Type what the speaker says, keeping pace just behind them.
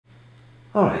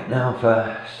Alright, now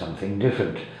for something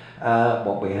different.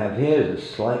 What we have here is a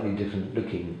slightly different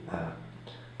looking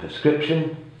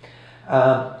prescription,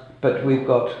 but we've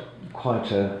got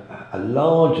quite a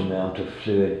large amount of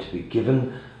fluid to be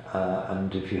given,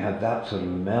 and if you have that sort of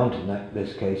amount, in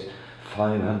this case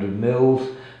 500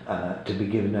 mils, to be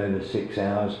given over 6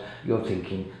 hours, you're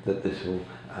thinking that this will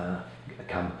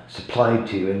come supplied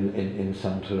to you in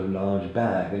some sort of large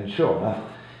bag, and sure enough,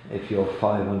 if your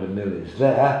 500 mil is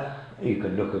there, you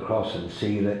can look across and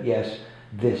see that yes,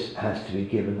 this has to be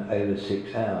given over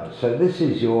 6 hours. So this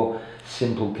is your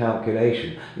simple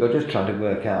calculation. You're just trying to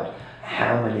work out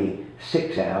how many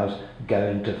 6 hours go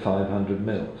into 500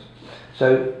 mils.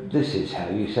 So this is how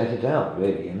you set it out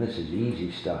really, and this is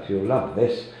easy stuff. You'll love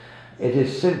this. It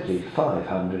is simply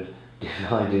 500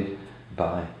 divided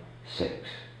by 6.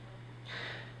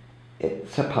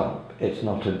 It's a pump, it's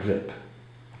not a drip.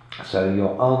 So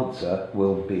your answer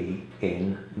will be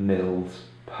in mils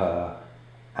per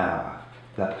hour.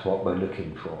 That's what we're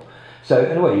looking for. So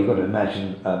in a way, you've got to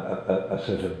imagine a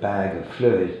sort of bag of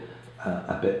fluid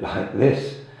a bit like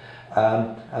this,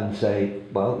 and say,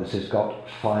 well, this has got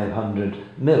 500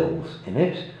 mils in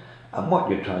it, and what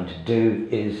you're trying to do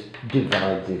is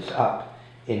divide this up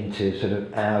into sort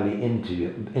of hourly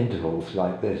intervals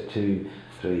like this: 2,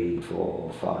 3,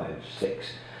 4, 5,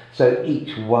 6. So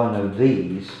each one of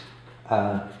these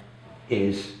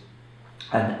is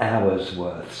an hour's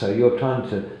worth. So you're trying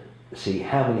to see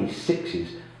how many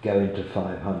 6s go into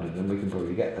 500, and we can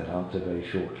probably get that answer very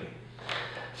shortly.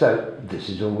 So this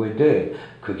is all we're doing.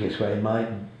 Quickest way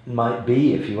might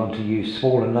be, if you want to use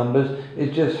smaller numbers,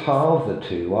 is just halve the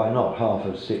 2. Why not? Half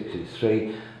of 6 is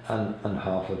 3, and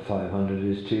half of 500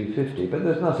 is 250. But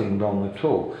there's nothing wrong at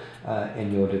all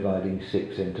in your dividing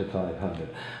 6 into 500.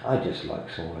 I just like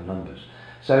smaller numbers.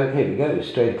 So here we go,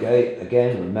 straight away.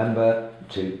 Again, remember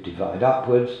to divide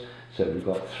upwards. So we've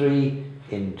got 3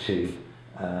 into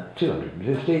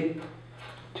 250,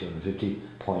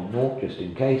 250.0 just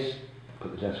in case.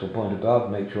 Put the decimal point above,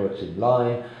 make sure it's in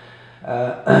line.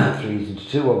 3's into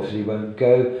 2 obviously won't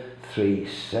go. 3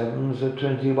 7s are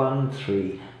 21,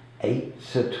 3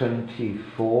 8s are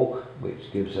 24,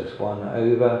 which gives us 1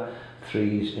 over.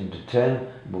 3's into 10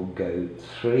 will go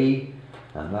 3,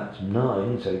 and that's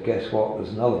 9, so guess what, there's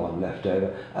another one left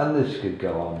over, and this could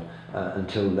go on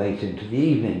until late into the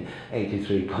evening,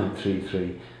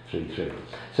 83.3333.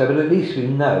 So, but at least we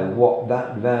know what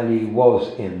that value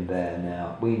was in there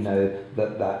now. We know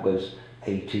that that was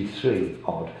 83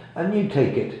 odd, and you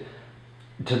take it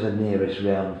to the nearest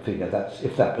round figure. That's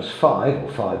if that was 5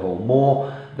 or 5 or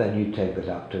more, then you take that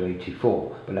up to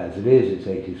 84. But as it is, it's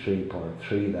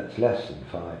 83.3, that's less than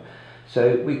 5.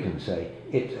 So we can say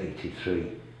it's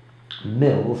 83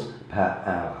 mils per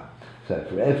hour. So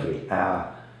for every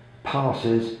hour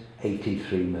passes,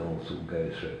 83 mils will go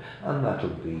through. And that'll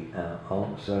be our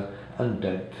answer. And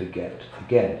don't forget,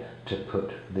 again, to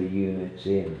put the units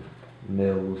in,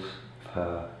 mils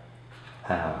per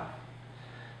hour.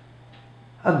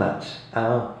 And that's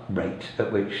our rate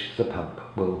at which the pump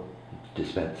will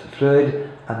dispense the fluid,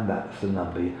 and that's the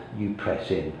number you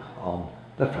press in on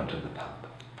the front of the pump.